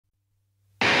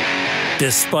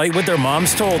Despite what their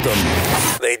moms told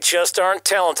them, they just aren't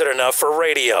talented enough for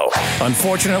radio.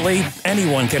 Unfortunately,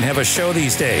 anyone can have a show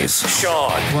these days. Sean.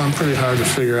 Well, I'm pretty hard to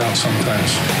figure out sometimes.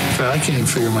 In fact, I can't even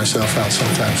figure myself out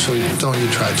sometimes, so don't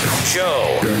you try to.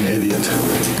 Joe. You're an idiot.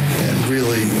 And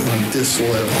really a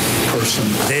disloyal person.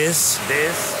 This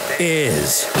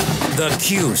is the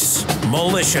Cuse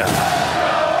Militia.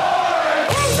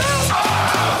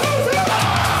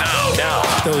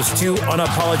 Those two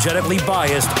unapologetically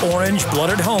biased,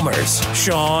 orange-blooded homers,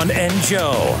 Sean and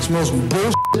Joe. It's the most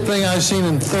bullshit thing I've seen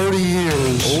in 30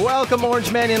 years. Welcome,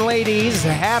 orange men and ladies.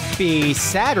 Happy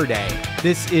Saturday.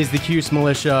 This is the Cuse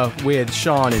Militia with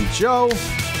Sean and Joe.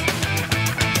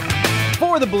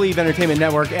 For the Believe Entertainment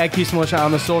Network, at Cuse Militia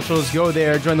on the socials. Go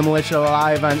there, join the Militia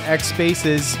live on X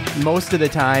Spaces most of the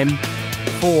time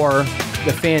for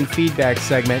the fan feedback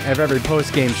segment of every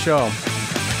post-game show.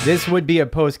 This would be a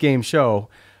post-game show,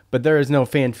 but there is no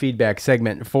fan feedback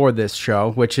segment for this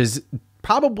show, which is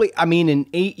probably, in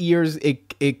 8 years,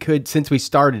 it could, since we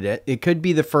started it, it could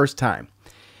be the first time.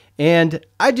 And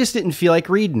I just didn't feel like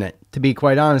reading it, to be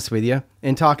quite honest with you,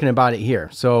 and talking about it here.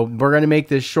 So we're going to make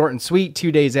this short and sweet,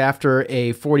 2 days after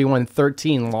a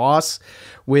 41-13 loss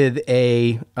with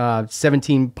a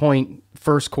 17-point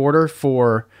first quarter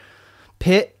for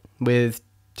Pitt with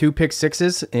 2 pick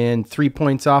sixes and 3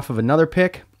 points off of another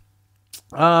pick.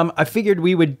 I figured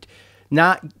we would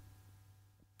not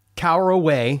cower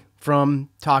away from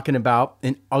talking about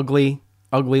an ugly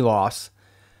loss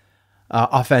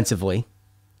offensively.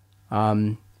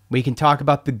 We can talk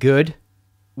about the good,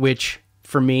 which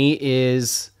for me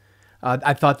is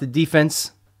I thought the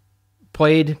defense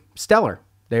played stellar.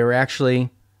 They were actually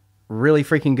really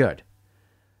freaking good.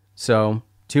 So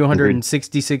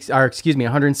 166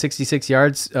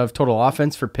 yards of total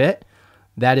offense for Pitt.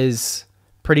 That is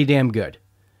pretty damn good.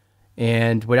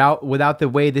 And without the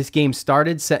way this game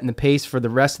started, setting the pace for the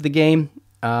rest of the game,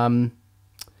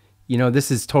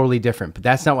 this is totally different. But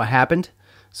that's not what happened.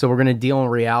 So we're going to deal in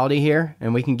reality here,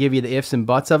 and we can give you the ifs and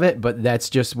buts of it, but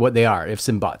that's just what they are, ifs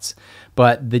and buts.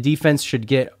 But the defense should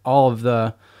get all of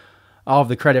the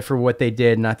credit for what they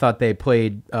did, and I thought they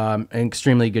played an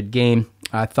extremely good game.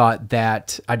 I thought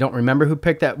that I don't remember who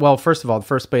picked that. Well, first of all, the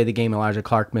first play of the game, Elijah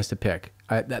Clark missed a pick.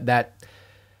 That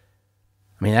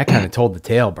kind of told the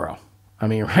tale, bro.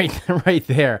 Right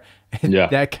there. Yeah.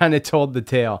 That kind of told the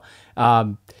tale.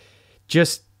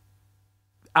 Just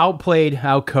outplayed,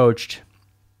 outcoached.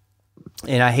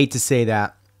 And I hate to say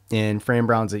that. And Fran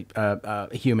Brown's a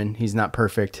human. He's not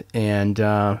perfect. And,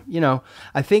 I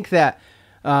think that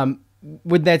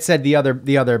with that said, the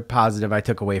other positive I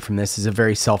took away from this is a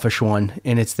very selfish one.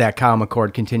 And it's that Kyle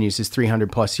McCord continues his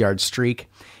 300-plus yard streak.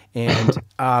 And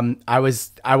I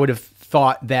would have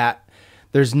thought that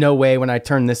there's no way when I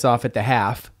turned this off at the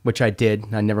half, which I did,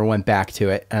 I never went back to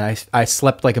it, and I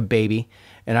slept like a baby,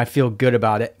 and I feel good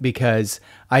about it because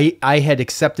I had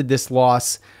accepted this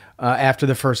loss after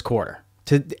the first quarter,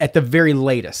 at the very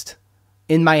latest.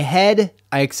 In my head,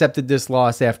 I accepted this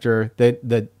loss after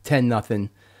the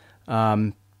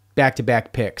 10-0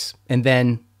 back-to-back picks, and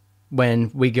then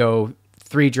when we go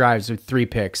 3 drives with 3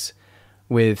 picks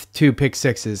with 2 pick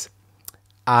sixes,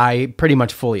 I pretty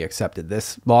much fully accepted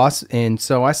this loss, and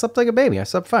so I slept like a baby. I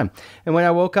slept fine. And when I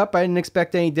woke up, I didn't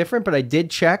expect any different, but I did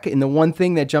check, and the one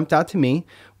thing that jumped out to me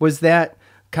was that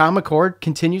Kyle McCord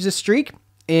continues a streak,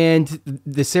 and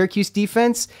the Syracuse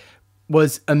defense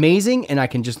was amazing, and I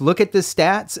can just look at the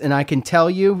stats, and I can tell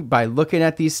you by looking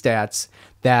at these stats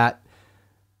that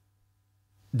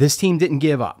this team didn't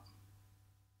give up.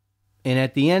 And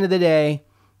at the end of the day,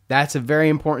 that's a very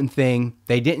important thing.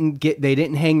 They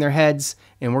didn't hang their heads,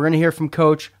 and we're going to hear from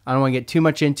Coach. I don't want to get too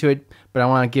much into it, but I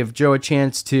want to give Joe a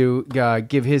chance to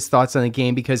give his thoughts on the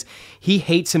game because he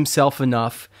hates himself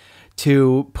enough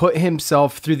to put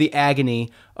himself through the agony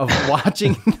of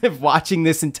watching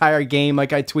this entire game.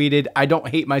 Like I tweeted, I don't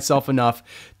hate myself enough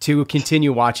to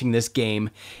continue watching this game.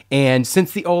 And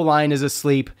since the O-line is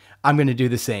asleep, I'm going to do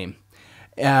the same.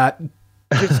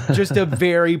 Just a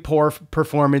very poor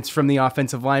performance from the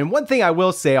offensive line. One thing I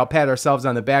will say, I'll pat ourselves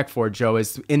on the back for, Joe,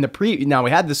 is in the now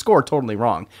we had the score totally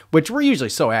wrong, which we're usually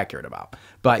so accurate about.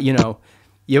 But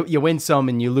you win some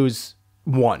and you lose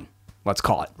one. Let's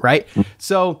call it right.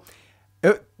 So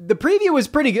the preview was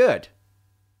pretty good.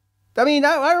 I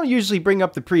don't usually bring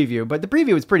up the preview, but the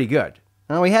preview was pretty good.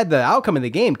 We had the outcome of the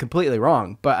game completely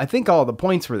wrong, but I think all the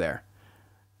points were there.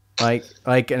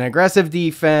 Like an aggressive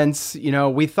defense,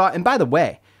 we thought, and by the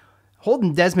way,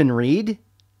 holding Desmond Reed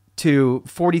to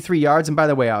 43 yards, and by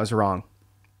the way, I was wrong.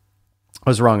 I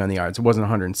was wrong on the yards. It wasn't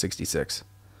 166.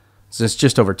 So it's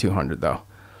just over 200, though.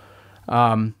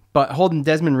 But holding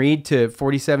Desmond Reed to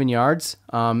 47 yards,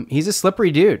 he's a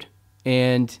slippery dude,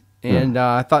 and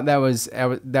I thought that was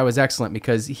excellent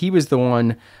because he was the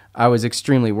one I was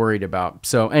extremely worried about.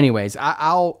 So, anyways,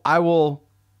 I will.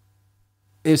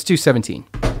 It was 217,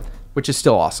 which is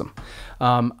still awesome.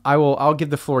 I'll give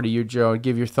the floor to you, Joe.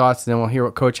 Give your thoughts, and then we'll hear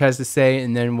what Coach has to say,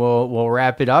 and then we'll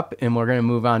wrap it up, and we're going to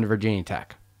move on to Virginia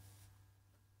Tech.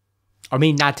 I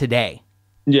mean, not today.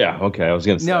 Yeah, okay. I was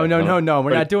going to say. No.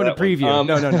 We're not doing a preview.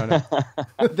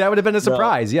 No. That would have been a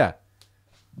surprise, yeah.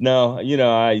 No,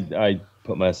 I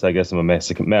put myself, I guess I'm a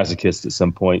masochist at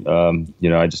some point.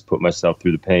 I just put myself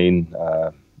through the pain.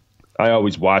 I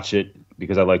always watch it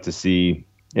because I like to see,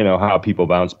 how people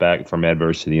bounce back from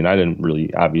adversity. And I didn't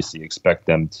really obviously expect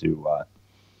them to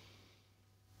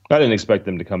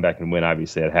come back and win,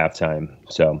 obviously, at halftime.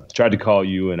 So I tried to call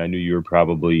you, and I knew you were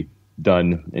probably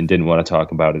done and didn't want to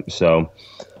talk about it. So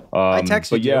I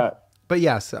texted you. But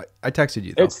yes, I texted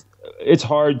you, though. It's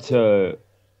hard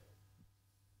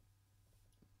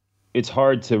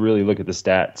to really look at the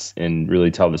stats and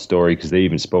really tell the story because they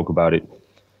even spoke about it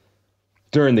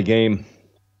during the game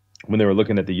when they were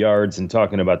looking at the yards and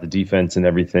talking about the defense and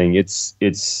everything.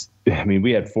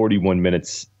 We had 41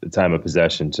 minutes time of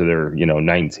possession to their,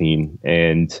 19.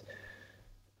 And,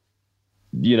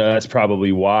 that's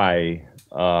probably why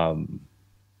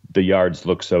the yards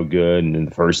look so good and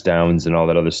the first downs and all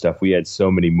that other stuff. We had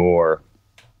so many more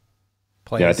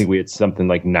plays. Yeah, I think we had something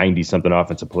like 90-something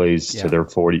offensive plays to their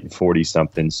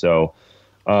 40-something. So,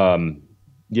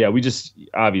 we just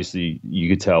obviously you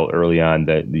could tell early on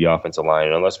that the offensive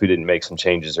line, unless we didn't make some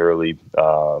changes early,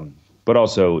 but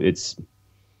also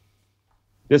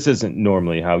this isn't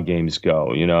normally how games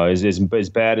go. As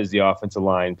bad as the offensive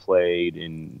line played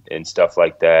and stuff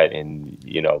like that,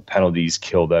 and penalties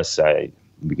killed us.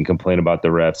 We can complain about the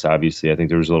refs. Obviously, I think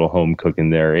there was a little home cooking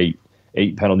there.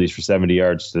 Eight penalties for 70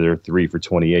 yards to their 3 for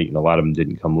 28, and a lot of them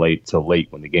didn't come till late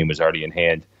when the game was already in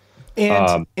hand.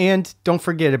 And don't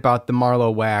forget about the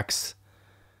Marlowe Wax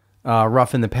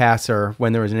roughing the passer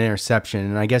when there was an interception.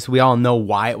 And I guess we all know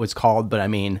why it was called, but I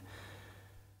mean,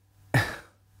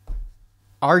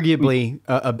 arguably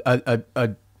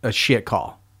a shit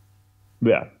call.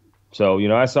 Yeah. So,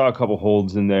 I saw a couple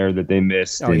holds in there that they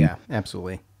missed. Oh, yeah,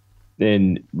 absolutely.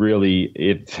 And really,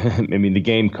 the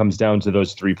game comes down to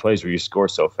those 3 plays where you score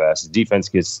so fast. The defense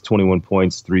gets 21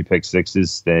 points, 3 pick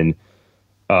sixes, then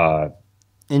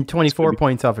and 24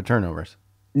 points off of turnovers.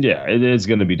 Yeah, it is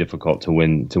going to be difficult to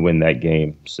win that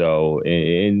game. So,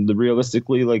 and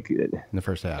realistically, like in the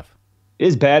first half,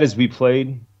 as bad as we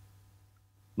played,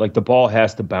 like the ball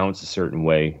has to bounce a certain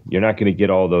way. You're not going to get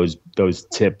all those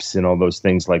tips and all those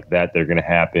things like that. They're going to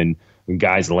happen when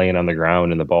guys laying on the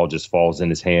ground and the ball just falls in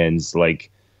his hands.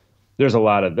 Like there was a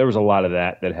lot of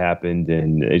that happened,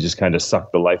 and it just kind of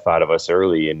sucked the life out of us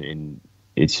early. And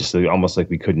it's just almost like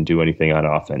we couldn't do anything on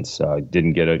offense.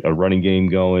 Didn't get a running game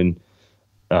going.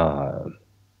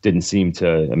 Didn't seem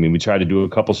to. We tried to do a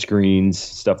couple screens,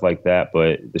 stuff like that,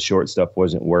 but the short stuff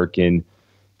wasn't working.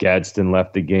 Gadsden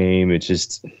left the game. It's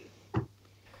just,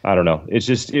 I don't know. It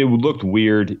looked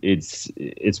weird.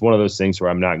 It's one of those things where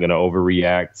I'm not going to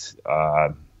overreact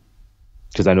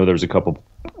because I know there was a couple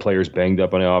players banged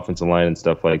up on the offensive line and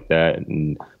stuff like that.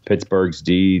 And Pittsburgh's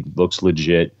D looks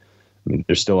legit.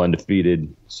 They're still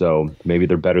undefeated, so maybe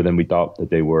they're better than we thought that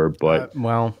they were. But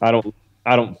I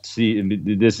don't see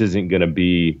this isn't going to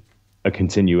be a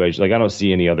continuation. Like I don't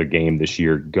see any other game this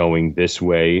year going this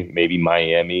way. Maybe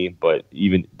Miami, but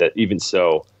even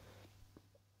so,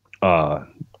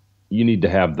 you need to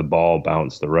have the ball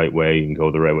bounce the right way and go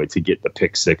the right way to get the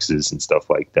pick sixes and stuff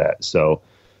like that. So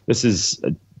this is,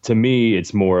 to me,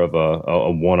 it's more of a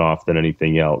one-off than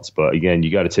anything else. But again, you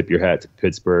got to tip your hat to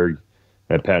Pittsburgh.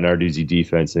 At Pat Narduzzi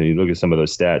defense, and you look at some of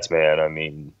those stats,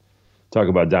 man. Talk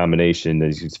about domination.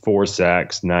 There's 4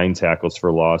 sacks, 9 tackles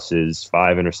for losses,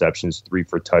 5 interceptions, 3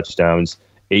 for touchdowns,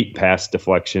 8 pass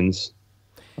deflections.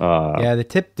 The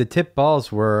tip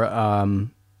balls were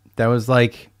that was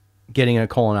like getting a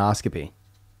colonoscopy.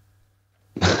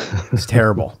 It's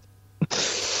terrible.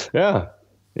 Yeah,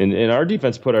 and our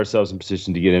defense put ourselves in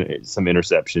position to get some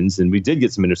interceptions, and we did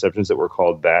get some interceptions that were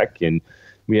called back, and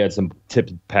we had some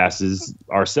tipped passes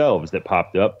ourselves that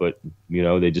popped up, but,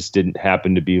 they just didn't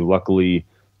happen to be luckily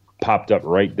popped up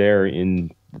right there in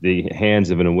the hands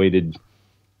of an awaited,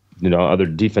 other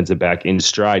defensive back in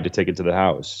stride to take it to the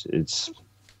house. It's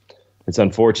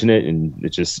unfortunate, and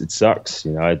it sucks.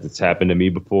 It's happened to me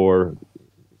before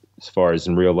as far as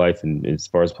in real life and as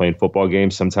far as playing football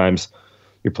games. Sometimes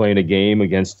you're playing a game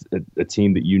against a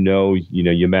team that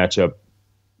you match up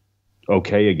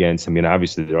okay against. I mean,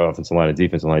 obviously their offensive line and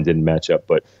defensive line didn't match up,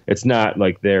 but it's not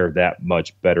like they're that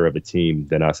much better of a team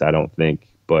than us, I don't think.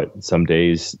 But some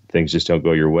days things just don't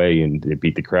go your way and they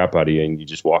beat the crap out of you and you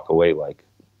just walk away like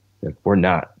we're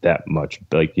not that much.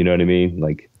 Like, you know what I mean?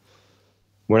 Like,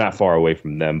 we're not far away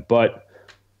from them. But,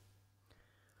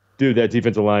 dude, that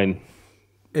defensive line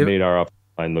made our offensive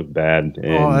line look bad.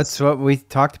 And that's what we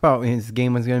talked about his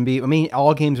game was going to be. I mean,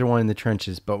 all games are won in the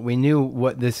trenches, but we knew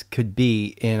what this could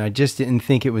be, and I just didn't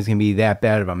think it was going to be that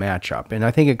bad of a matchup. And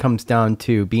I think it comes down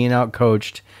to being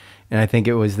outcoached, and I think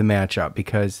it was the matchup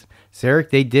because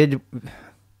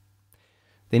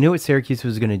they knew what Syracuse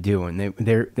was going to do,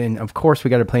 and of course we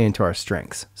got to play into our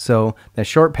strengths. So that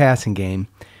short passing game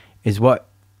is what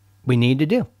we need to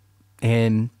do,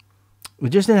 and we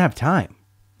just didn't have time.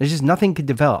 There's just nothing could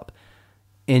develop,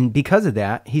 and because of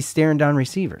that, he's staring down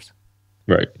receivers.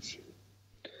 Right.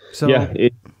 So yeah,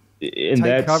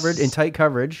 tight coverage.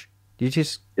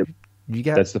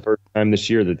 That's the first time this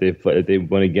year that they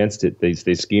went against it. They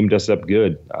schemed us up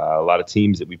good. A lot of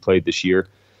teams that we played this year,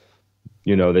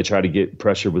 you know, they try to get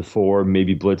pressure with 4,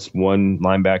 maybe blitz 1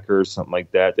 linebacker or something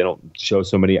like that. They don't show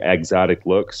so many exotic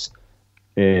looks,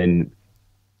 and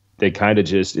they kind of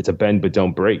just, it's a bend but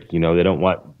don't break. You know, they don't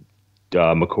want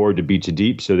McCord to beat you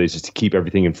deep, so they just keep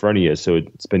everything in front of you. So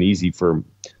it's been easy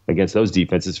against those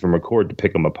defenses for McCord to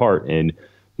pick them apart, and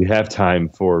you have time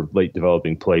for late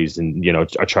developing plays, and you know,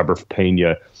 a Trevor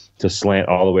Pena to slant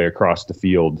all the way across the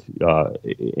field.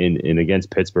 In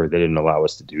against Pittsburgh, they didn't allow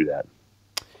us to do that.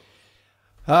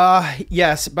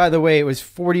 Yes. By the way, it was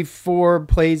 44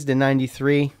 plays to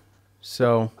 93,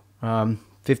 so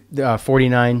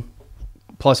 49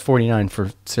 plus 49 for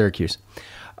Syracuse.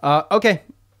 Okay,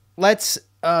 let's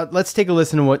take a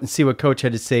listen to and see what Coach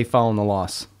had to say following the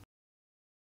loss.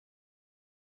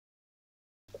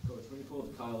 Coach, when you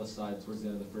pulled Kyle aside towards the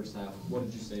end of the first half, what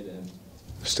did you say to him?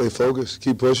 Stay focused,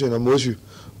 keep pushing. I'm with you.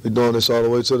 We're doing this all the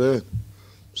way to the end.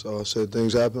 So I said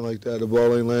things happen like that. The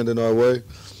ball ain't landing our way.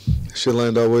 It should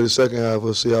land our way the second half.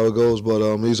 We'll see how it goes.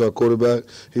 But he's our quarterback.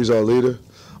 He's our leader.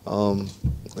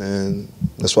 And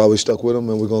that's why we stuck with him,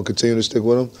 and we're going to continue to stick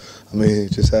with him. I mean, he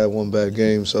just had one bad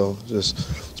game, so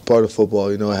it's part of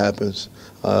football. You know, it happens.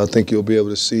 I think you'll be able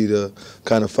to see the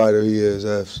kind of fighter he is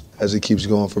as he keeps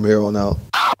going from here on out.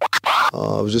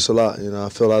 It was just a lot. You know, I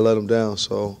felt I let him down,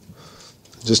 so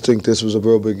just think this was a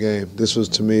real big game. This was,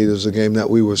 to me, a game that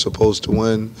we were supposed to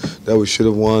win, that we should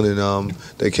have won, and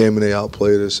they came and they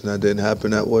outplayed us, and that didn't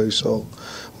happen that way. So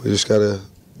we just gotta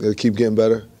keep getting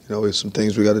better. You know, there's some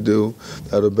things we got to do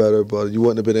that are better, but you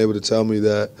wouldn't have been able to tell me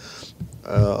that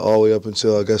all the way up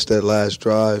until, I guess, that last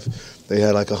drive. They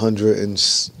had like 100 and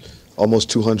almost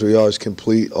 200 yards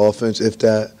complete offense, if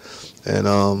that, and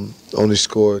only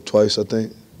scored twice, I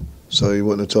think. So you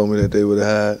wouldn't have told me that they would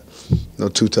have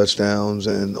had 2 touchdowns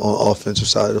and on offensive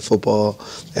side of the football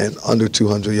and under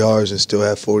 200 yards and still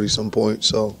have 40-some points.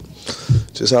 So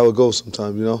just how it goes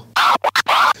sometimes, you know.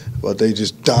 But they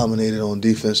just dominated on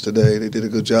defense today. They did a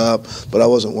good job. But I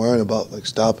wasn't worrying about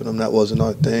stopping them. That wasn't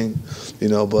our thing, you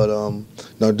know. But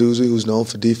Narduzzi, who's known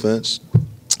for defense,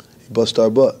 he bust our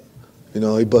butt. You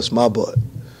know, he bust my butt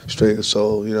straight.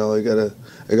 So, you know, they gotta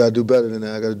do better than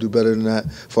that. I got to do better than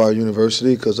that for our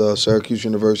university, because Syracuse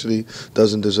University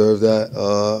doesn't deserve that.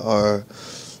 Our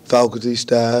faculty,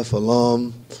 staff,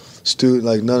 alum,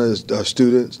 student, none of our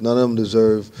students, none of them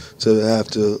deserve to have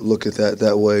to look at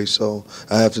that way. So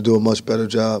I have to do a much better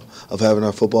job of having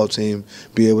our football team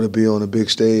be able to be on a big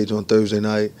stage on Thursday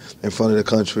night in front of the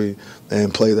country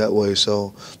and play that way.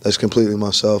 So that's completely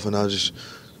myself, and I just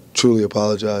truly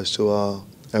apologize to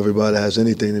everybody that has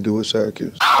anything to do with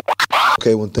Syracuse.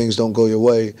 Okay, when things don't go your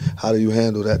way, how do you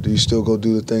handle that? Do you still go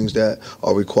do the things that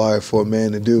are required for a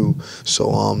man to do?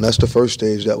 So that's the first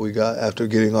stage that we got after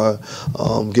getting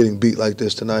getting beat like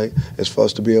this tonight, is for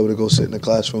us to be able to go sit in the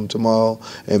classroom tomorrow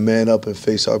and man up and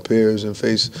face our peers and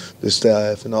face the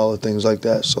staff and all the things like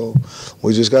that. So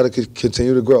we just got to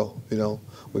continue to grow, you know.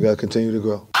 We got to continue to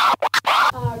grow.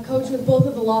 Coach, with both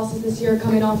of the losses this year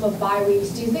coming off of bye weeks,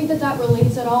 do you think that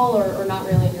relates at all, or not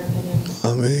really, in your opinion?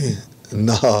 I mean,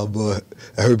 nah, but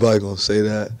everybody gonna say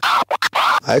that.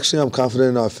 Actually, I'm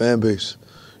confident in our fan base.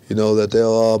 You know, that they'll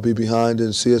all be behind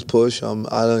and see us push. You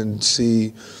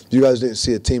guys didn't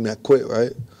see a team that quit,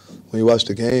 right? When you watched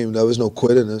the game, there was no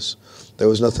quit in us. There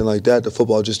was nothing like that. The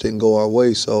football just didn't go our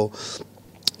way. So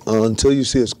until you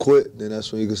see us quit, then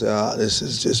that's when you can say, this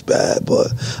is just bad. But,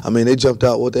 I mean, they jumped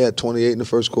out, they had 28 in the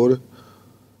first quarter?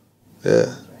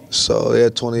 Yeah. So they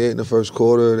had 28 in the first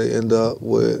quarter. They end up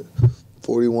with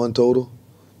 41 total.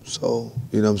 So,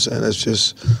 you know what I'm saying? That's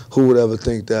just, who would ever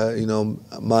think that, you know,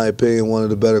 my opinion, one of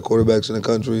the better quarterbacks in the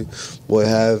country would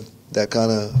have that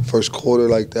kind of first quarter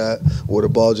like that where the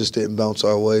ball just didn't bounce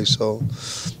our way. So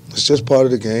it's just part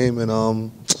of the game, and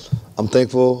I'm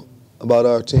thankful about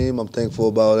our team. I'm thankful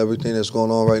about everything that's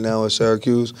going on right now at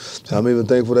Syracuse. I'm even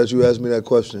thankful that you asked me that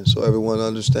question so everyone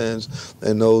understands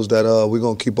and knows that we're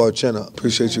going to keep our chin up.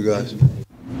 Appreciate you guys.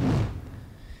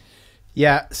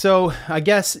 Yeah, so I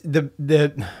guess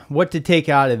the what to take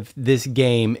out of this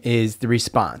game is the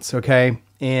response, okay?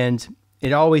 And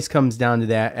it always comes down to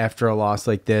that after a loss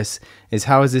like this, is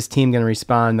how is this team going to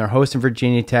respond? They're hosting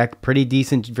Virginia Tech, pretty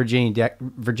decent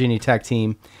Virginia Tech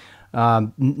team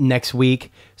next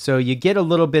week. So you get a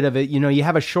little bit of it. You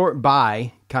have a short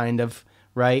bye, kind of,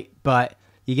 right? But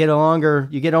you get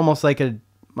almost like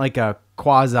a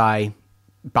quasi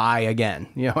bye again.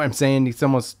 You know what I'm saying? It's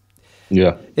almost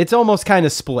kind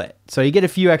of split. So you get a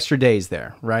few extra days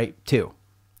there, right? Too.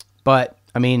 But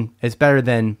I mean, it's better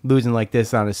than losing like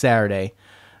this on a Saturday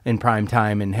in prime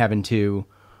time and having to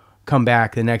come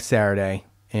back the next Saturday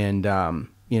and,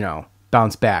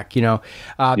 bounce back.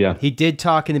 He did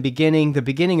talk in the beginning. The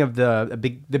beginning of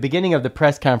the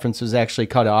press conference was actually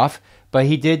cut off, but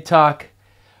he did talk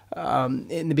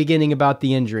in the beginning about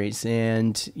the injuries.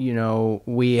 And,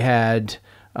 we had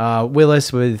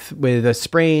Willis with a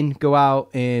sprain go out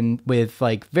and with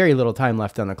like very little time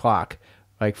left on the clock.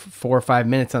 Like 4 or 5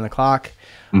 minutes on the clock.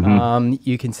 Mm-hmm.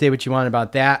 You can say what you want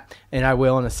about that, and I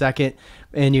will in a second.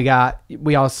 And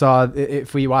we all saw,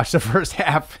 if we watched the first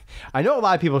half, I know a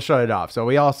lot of people shut it off, so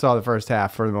we all saw the first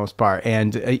half for the most part.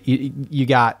 And you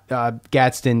got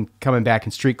Gadsden coming back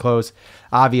in street clothes,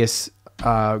 obvious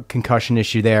concussion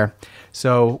issue there.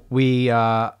 So we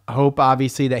hope,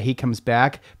 obviously, that he comes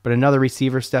back. But another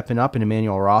receiver stepping up in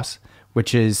Emmanuel Ross,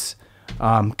 which is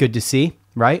good to see,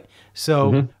 right?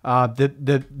 So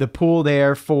the pool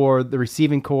there for the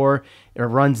receiving core, it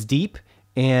runs deep,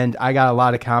 and I got a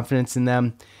lot of confidence in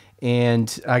them,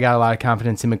 and I got a lot of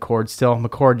confidence in McCord still.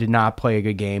 McCord did not play a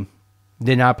good game.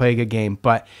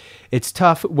 But it's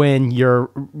tough when you're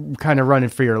kind of running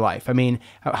for your life. I mean,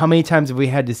 how many times have we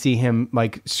had to see him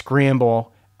like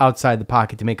scramble outside the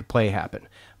pocket to make a play happen?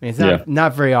 I mean, it's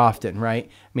not very often, right?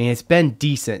 I mean, it's been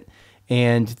decent.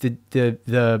 And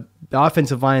the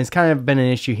offensive line has kind of been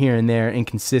an issue here and there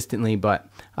inconsistently, but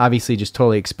obviously just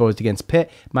totally exposed against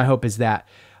Pitt. My hope is that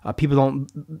people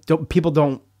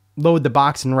don't load the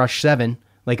box and rush 7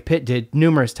 like Pitt did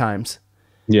numerous times.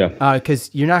 Yeah.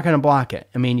 Because you're not going to block it.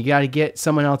 I mean, you got to get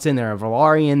someone else in there, a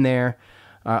Valari in there,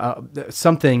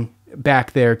 something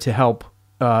back there to help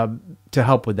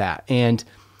with that. And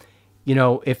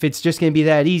if it's just going to be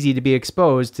that easy to be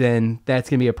exposed, then that's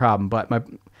going to be a problem. But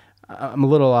I'm a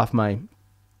little off my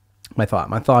thought.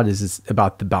 My thought is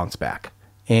about the bounce back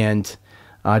and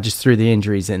just threw the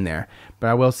injuries in there. But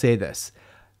I will say this.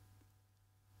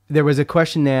 There was a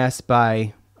question asked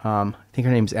by, I think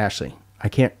her name's Ashley. I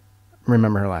can't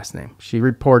remember her last name. She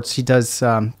does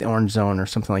the Orange Zone or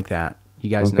something like that. You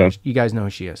guys know who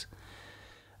she is.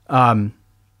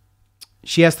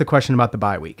 She asked the question about the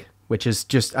bye week, which is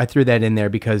just, I threw that in there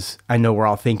because I know we're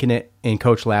all thinking it and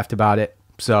Coach laughed about it.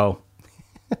 So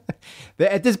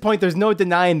at this point, there's no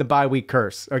denying the bye week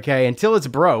curse, okay? Until it's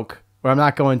broke, we're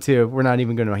not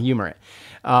even going to humor it.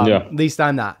 At least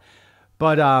I'm not.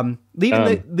 But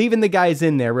leaving the guys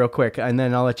in there real quick, and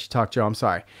then I'll let you talk, Joe. I'm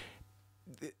sorry.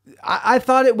 I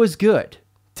thought it was good.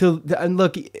 And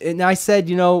look, and I said,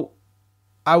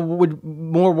 I would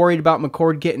more worried about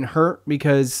McCord getting hurt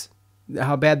because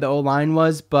how bad the O-line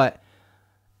was, but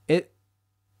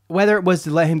whether it was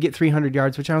to let him get 300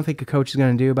 yards, which I don't think a coach is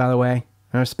going to do, by the way.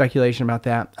 There's speculation about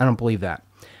that. I don't believe that.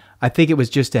 I think it was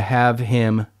just to have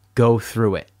him go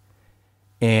through it.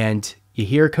 And you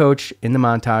hear Coach in the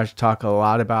montage talk a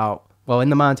lot about, in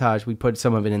the montage, we put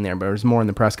some of it in there, but there's more in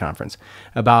the press conference,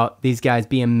 about these guys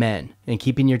being men and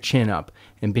keeping your chin up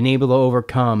and being able to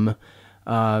overcome,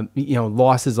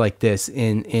 losses like this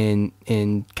in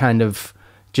kind of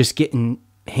just getting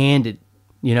handed,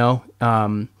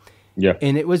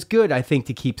 And it was good, I think,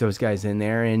 to keep those guys in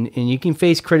there. And you can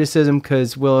face criticism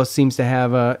because Willis seems to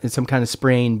have some kind of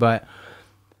sprain. But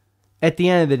at the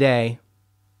end of the day,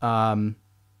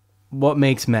 what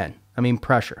makes men? I mean,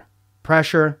 pressure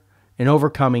and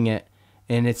overcoming it.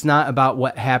 And it's not about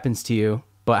what happens to you,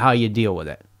 but how you deal with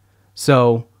it.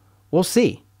 So we'll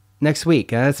see next week.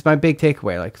 That's my big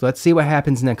takeaway. Like, let's see what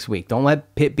happens next week. Don't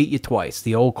let Pitt beat you twice.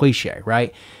 The old cliche,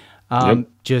 right?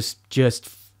 Just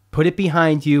put it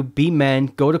behind you. Be men.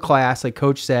 Go to class, like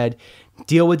Coach said.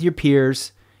 Deal with your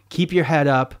peers. Keep your head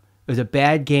up. It was a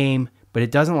bad game, but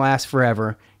it doesn't last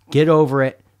forever. Get over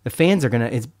it. The fans are gonna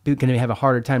have a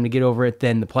harder time to get over it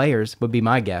than the players, would be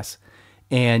my guess.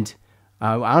 And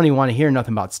I don't even want to hear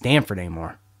nothing about Stanford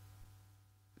anymore.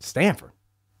 Stanford.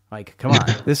 Like, come on.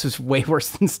 This is way worse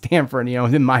than Stanford,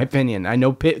 in my opinion. I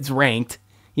know Pitt's ranked.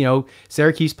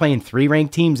 Syracuse playing 3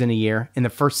 ranked teams in a year in the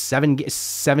first seven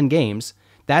games.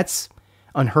 That's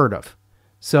unheard of.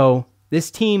 So this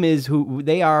team is who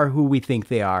they are, who we think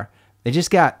they are. They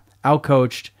just got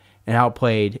outcoached and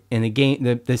outplayed, and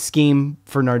the scheme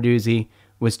for Narduzzi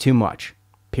was too much.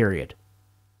 Period.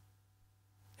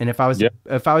 And if I was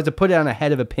to put it on a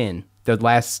head of a pin, the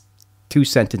last 2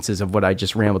 sentences of what I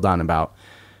just rambled on about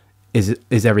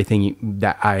is everything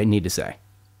that I need to say,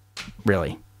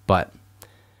 really. But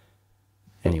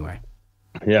anyway.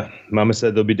 Yeah, Mama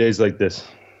said there'll be days like this.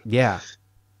 Yeah,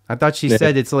 I thought she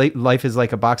said it's like life is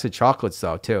like a box of chocolates,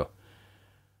 though, too.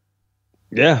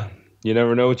 Yeah, you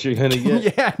never know what you're gonna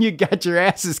get. Yeah, you got your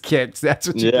asses kicked. That's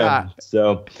what you got.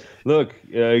 So, look,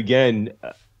 again,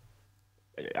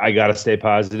 I gotta stay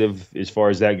positive as far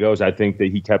as that goes. I think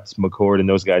that he kept McCord and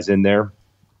those guys in there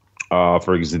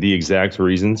for the exact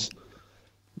reasons.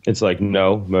 It's like,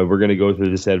 no, we're going to go through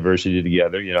this adversity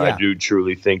together. I do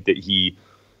truly think that he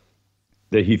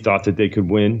thought that they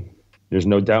could win. There's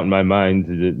no doubt in my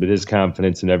mind that his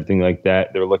confidence and everything like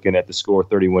that. They're looking at the score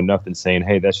 31-0, saying,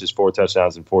 "Hey, that's just 4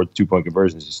 touchdowns and 4 2-point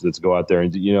conversions. Just let's go out there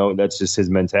and that's just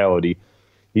his mentality."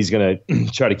 He's going to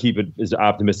try to keep it as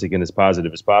optimistic and as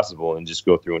positive as possible and just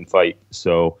go through and fight.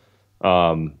 So,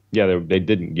 they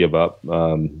didn't give up.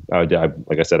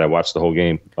 Like I said, I watched the whole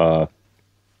game.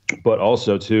 But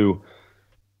also, too,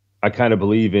 I kind of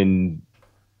believe in,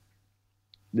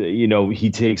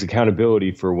 he takes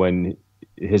accountability for when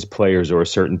his players or a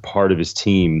certain part of his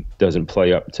team doesn't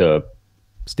play up to,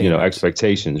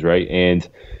 expectations, right? And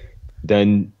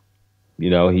then,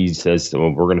 he says,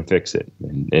 well, we're going to fix it.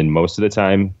 And most of the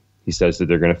time, he says that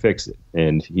they're going to fix it.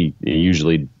 And he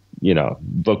usually,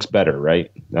 looks better,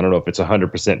 right? I don't know if it's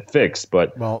 100% fixed,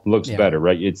 but looks better,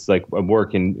 right? It's like a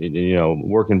work in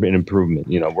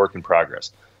improvement, work in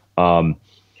progress.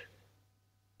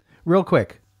 Real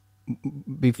quick.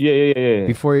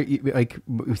 Before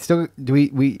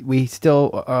we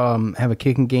still have a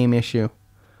kicking game issue.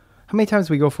 How many times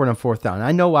do we go for it on 4th down?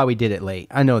 I know why we did it late.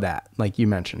 I know that, like you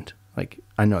mentioned.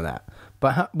 I know that.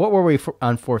 But what were we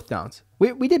on 4th downs?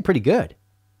 We did pretty good,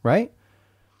 right?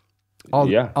 All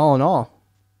in all.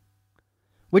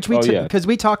 Which because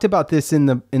we talked about this in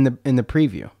the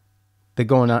preview, the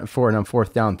going on for it on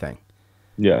 4th down thing.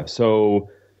 Yeah. So,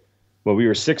 we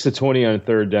were 6 of 20 on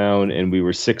 3rd down, and we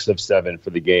were 6 of 7 for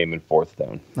the game in 4th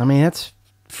down. I mean, that's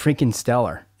freaking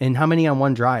stellar. And how many on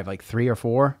one drive? Like 3 or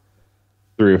 4?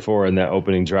 3 or 4 in that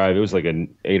opening drive. It was like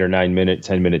an 8 or 9 minute,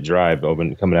 10-minute drive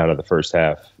coming out of the first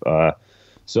half.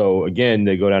 So again,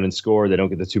 they go down and score. They don't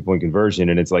get the 2-point conversion,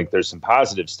 and it's like there's some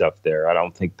positive stuff there. I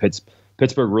don't think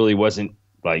Pittsburgh really wasn't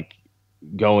like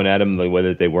going at them the way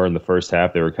that they were in the first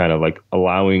half. They were kind of like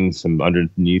allowing some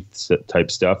underneath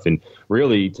type stuff, and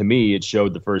really, to me, it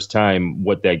showed the first time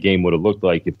what that game would have looked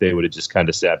like if they would have just kind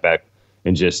of sat back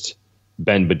and just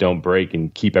bend but don't break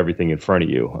and keep everything in front of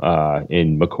you.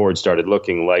 And McCord started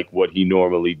looking like what he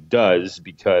normally does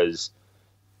because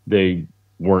they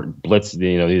weren't blitzed,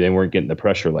 they weren't getting the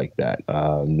pressure like that.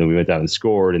 Then we went down and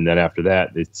scored, and then after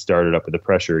that, they started up with the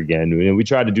pressure again. We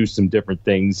tried to do some different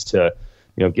things to,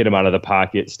 get them out of the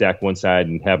pocket, stack one side,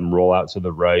 and have them roll out to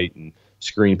the right, and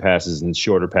screen passes and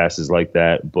shorter passes like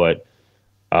that. But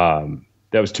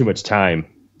that was too much time.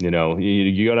 You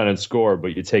go down and score,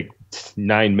 but you take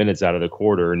 9 minutes out of the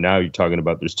quarter, and now you're talking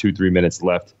about there's 2-3 minutes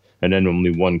left, and then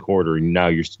only one quarter, and now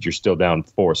you're still down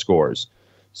 4 scores.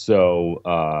 So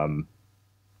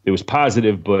it was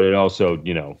positive, but it also,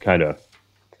 kind of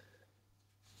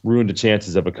ruined the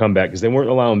chances of a comeback because they weren't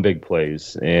allowing big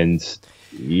plays. And,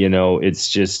 it's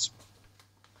just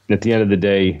at the end of the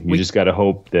day, you just got to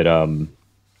hope that.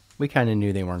 We kind of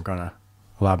knew they weren't going to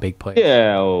allow big plays.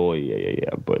 Yeah. Oh,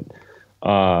 yeah.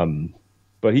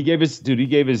 But he gave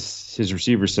his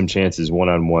receivers some chances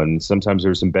one-on-one. Sometimes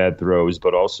there were some bad throws,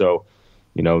 but also,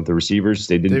 the receivers,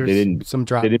 they didn't some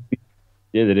drop.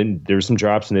 There were some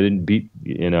drops, and they didn't beat,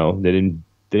 they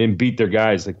didn't beat their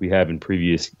guys like we have in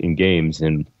games.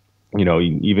 And,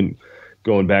 even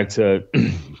going back to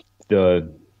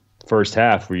the first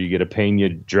half where you get a Pena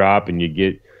drop and you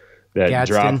get that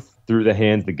Gadsden. Drop through the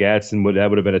hands, the Gadsden, that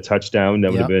would have been a touchdown.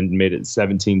 That would have been made it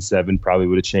 17-7, probably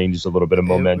would have changed a little bit of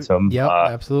momentum.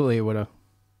 Absolutely it would have.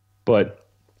 But,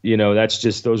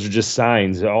 those are just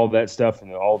signs. All that stuff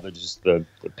and all the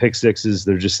pick sixes,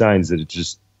 they're just signs that it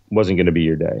just wasn't going to be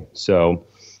your day. So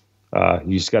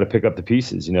you just got to pick up the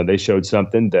pieces. They showed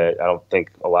something that I don't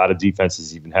think a lot of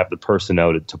defenses even have the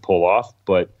personnel to pull off.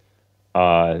 But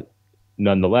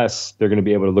nonetheless, they're going to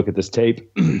be able to look at this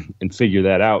tape and figure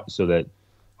that out so that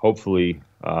hopefully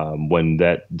when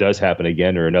that does happen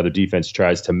again, or another defense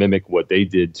tries to mimic what they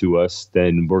did to us,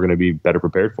 then we're going to be better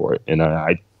prepared for it. And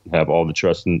I have all the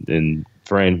trust in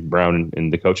Fran Brown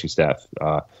and the coaching staff.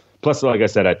 Plus, like I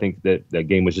said, I think that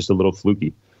game was just a little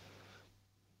fluky.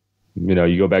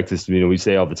 You go back to, we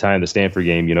say all the time, the Stanford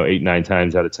game, 8, 9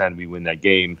 times out of 10, we win that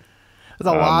game.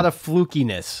 There's a lot of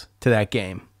flukiness to that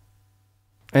game.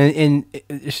 And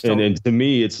to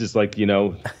me, it's just like,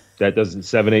 that doesn't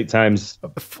 7, 8 times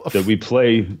that we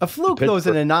play. A fluke, though, is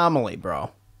an anomaly, bro.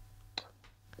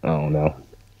 Oh, no.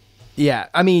 Yeah.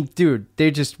 I mean, dude,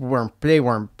 they just weren't,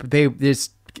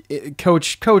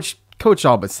 Coach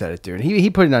Albert said it, dude. He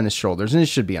put it on his shoulders, and it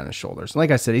should be on his shoulders.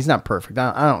 Like I said, he's not perfect.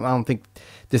 I don't think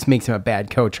this makes him a bad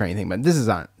coach or anything, but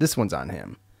this one's on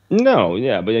him. No,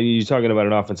 yeah, but you're talking about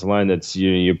an offensive line that's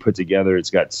you put together. It's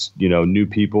got new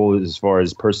people as far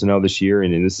as personnel this year,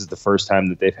 and this is the first time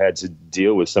that they've had to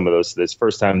deal with some of those. This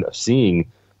first time of seeing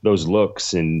those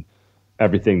looks and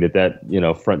everything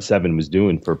that front seven was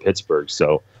doing for Pittsburgh.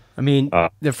 So I mean,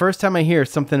 the first time I hear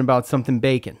something about something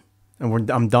bacon,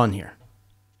 and I'm done here.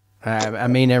 I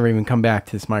may never even come back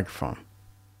to this microphone.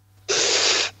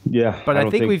 Yeah, but I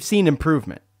think we've seen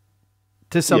improvement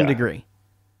to some degree,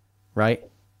 right?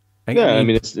 I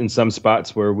mean, it's in some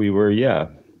spots where we were,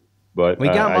 but we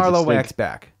got Marlowe Wax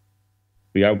back.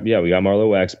 We got Marlowe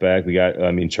Wax back.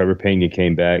 Trevor Pena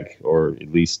came back, or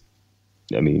at least,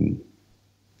 I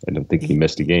don't think he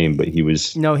missed a game, but he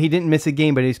was. No, he didn't miss a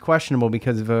game, but he's questionable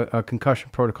because of a concussion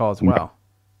protocol as well.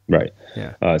 Right.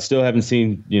 Yeah. Still haven't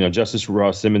seen, Justice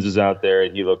Ross Simmons is out there,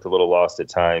 and he looked a little lost at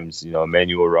times.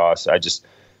 Emmanuel Ross. I just,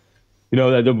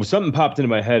 something popped into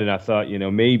my head, and I thought,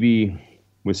 maybe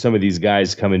with some of these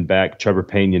guys coming back, Trevor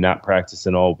Pena not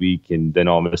practicing all week, and then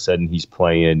all of a sudden he's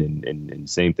playing, and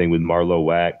same thing with Marlowe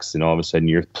Wax, and all of a sudden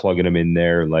you're plugging him in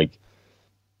there. Like,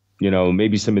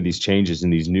 maybe some of these changes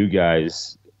and these new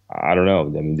guys, I don't know.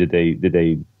 I mean, did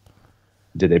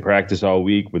they practice all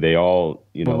week? Were they all,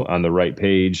 on the right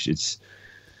page? It's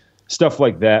stuff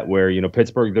like that where,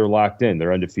 Pittsburgh, they're locked in.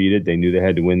 They're undefeated. They knew they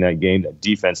had to win that game. The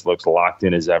defense looks locked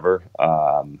in as ever.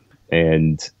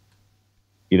 And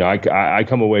I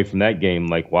come away from that game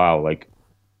like, wow, like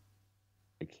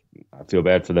I feel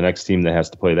bad for the next team that has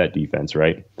to play that defense,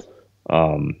 right?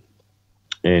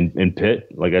 And Pitt,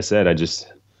 like I said,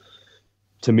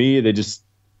 to me,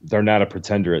 they're not a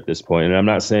pretender at this point. And I'm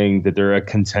not saying that they're a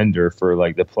contender for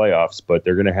like the playoffs, but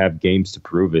they're going to have games to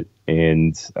prove it.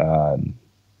 And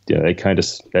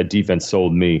that defense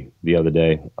sold me the other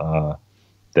day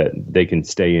that they can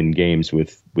stay in games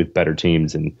with better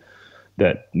teams, and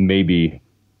that maybe,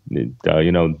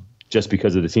 just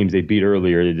because of the teams they beat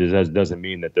earlier, it doesn't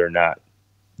mean that they're not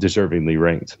deservingly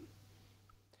ranked.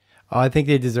 I think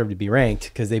they deserve to be ranked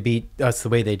because they beat us the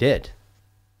way they did.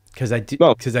 Because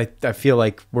I feel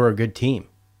like we're a good team.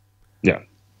 Yeah.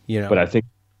 But I think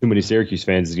too many Syracuse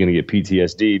fans is going to get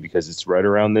PTSD because it's right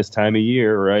around this time of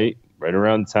year, right? Right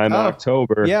around the time of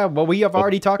October. Yeah, well, we have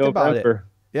already talked about it.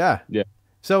 Yeah. Yeah.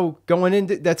 So going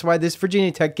into, that's why this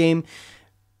Virginia Tech game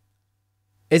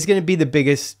is going to be the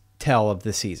biggest tell of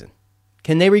the season.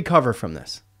 Can they recover from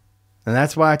this? And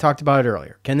that's why I talked about it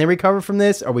earlier. Can they recover from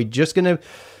this? Are we just going to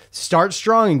start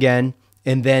strong again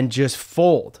and then just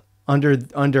fold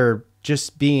under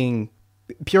just being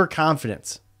pure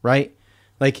confidence, right?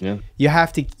 Like you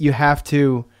have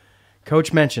to.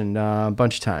 Coach mentioned a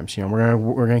bunch of times,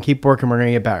 we're gonna keep working, we're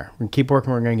gonna get better. We're gonna keep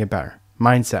working, we're gonna get better.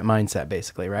 Mindset,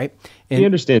 basically, right? And he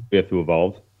understands we have to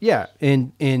evolve. Yeah,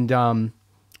 and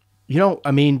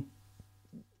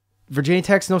Virginia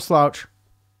Tech's no slouch.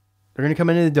 They're gonna come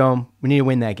into the Dome. We need to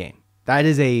win that game. That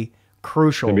is a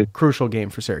crucial game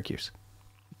for Syracuse.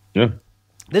 Yeah.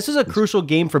 This is a crucial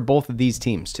game for both of these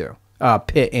teams too,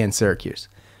 Pitt and Syracuse.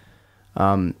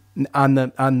 On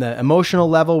the emotional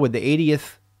level, with the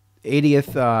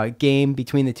 80th game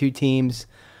between the two teams,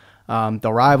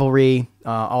 the rivalry,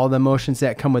 all the emotions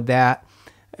that come with that,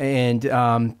 and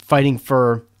fighting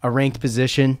for a ranked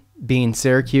position. Being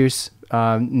Syracuse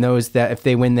knows that if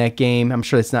they win that game, I'm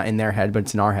sure it's not in their head, but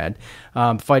it's in our head.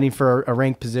 Fighting for a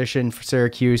ranked position for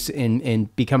Syracuse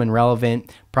and becoming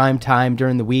relevant. Prime time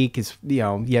during the week is, you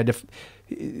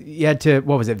had to,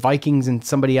 what was it, Vikings and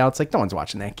somebody else? Like, no one's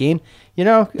watching that game.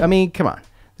 Come on.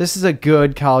 This is a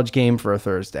good college game for a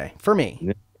Thursday, for me.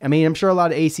 Yeah. I'm sure a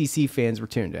lot of ACC fans were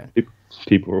tuned in.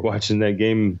 People were watching that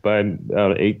game by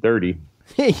about 8:30.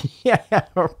 Yeah,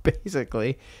 or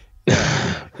basically.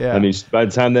 Yeah. By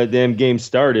the time that damn game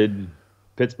started,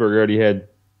 Pittsburgh already had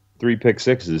 3 pick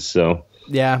sixes. So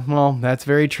yeah, well, that's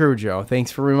very true, Joe.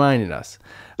 Thanks for reminding us.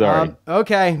 Sorry.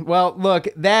 Okay. Well, look.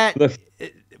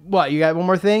 What, you got one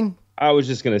more thing? I was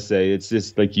just going to say, it's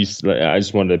just like I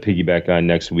just wanted to piggyback on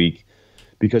next week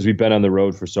because we've been on the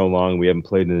road for so long. We haven't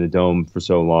played in the Dome for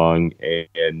so long.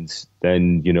 And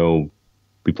then,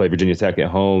 we play Virginia Tech at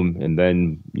home. And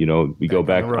then, we go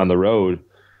back on the road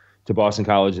to Boston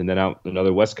College and then out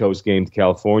another West Coast game to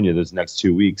California those next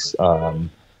 2 weeks.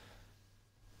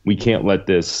 We can't let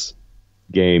this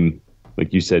game,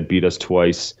 like you said, beat us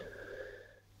twice.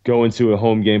 Go into a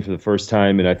home game for the first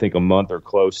time in, I think, a month or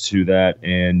close to that,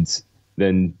 and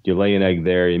then you lay an egg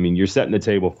there. I mean, you're setting the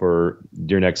table for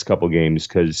your next couple games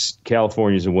because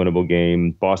California's a winnable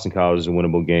game, Boston College is a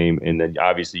winnable game, and then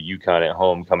obviously UConn at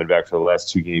home coming back for the last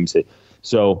 2 games.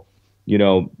 So,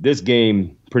 this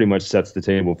game pretty much sets the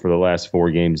table for the last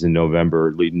 4 games in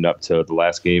November leading up to the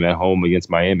last game at home against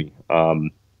Miami.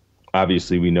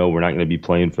 Obviously, we know we're not going to be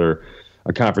playing for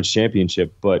a conference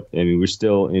championship, but I mean, we're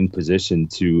still in position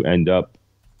to end up.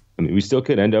 I mean, we still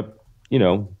could end up,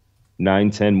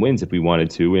 9-10 wins if we wanted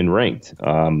to and ranked.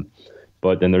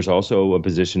 But then there's also a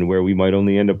position where we might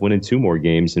only end up winning 2 more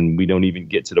games, and we don't even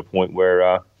get to the point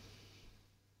where,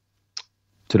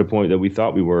 that we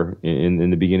thought we were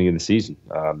in the beginning of the season.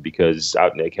 Because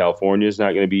out in California is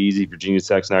not going to be easy, Virginia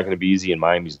Tech's not going to be easy, and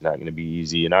Miami's not going to be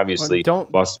easy, and obviously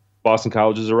Boston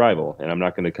College is a rival, and I'm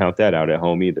not going to count that out at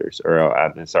home either.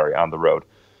 On the road.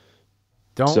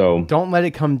 Don't let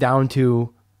it come down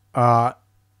to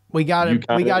we got to beat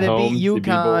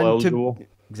UConn.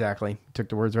 Exactly, took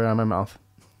the words right out of my mouth.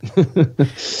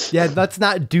 Yeah, let's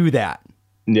not do that.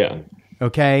 Yeah.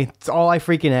 Okay, it's all I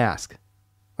freaking ask.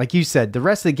 Like you said, the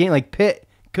rest of the game, like Pitt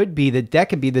could be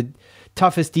the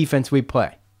toughest defense we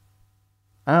play.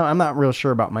 I'm not real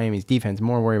sure about Miami's defense. I'm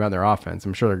more worried about their offense.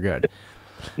 I'm sure they're good.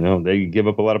 No, they give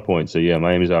up a lot of points. So, yeah,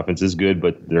 Miami's offense is good,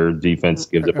 but their defense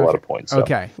gives up a lot of points. So.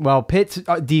 Okay. Well, Pitt's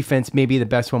defense may be the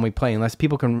best one we play unless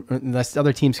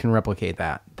other teams can replicate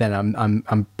that. Then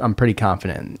I'm pretty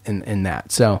confident in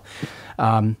that. So,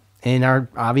 and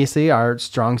our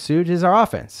strong suit is our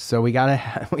offense. So we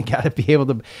gotta be able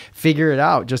to figure it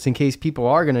out just in case people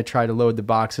are going to try to load the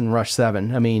box and rush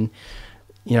 7. I mean,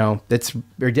 I don't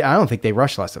think they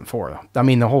rushed less than 4, though. I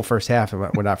mean, the whole first half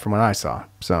from what I saw.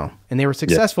 So, and they were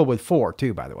successful with 4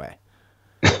 too, by the way.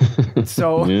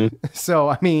 So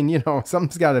I mean,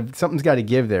 something's got to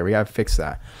give there. We got to fix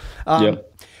that.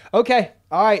 Okay.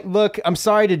 All right. Look, I'm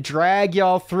sorry to drag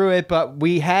y'all through it, but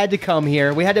we had to come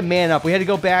here. We had to man up. We had to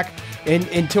go back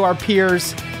into our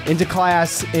peers, into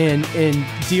class, and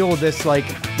deal with this like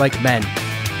men,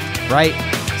 right?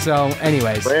 So,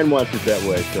 anyways. Fran wants it that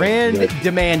way. So Fran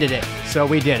demanded it, so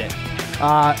we did it.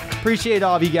 Appreciate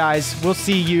all of you guys. We'll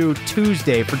see you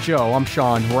Tuesday. For Joe, I'm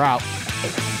Sean. We're out.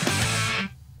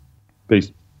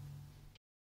 Peace.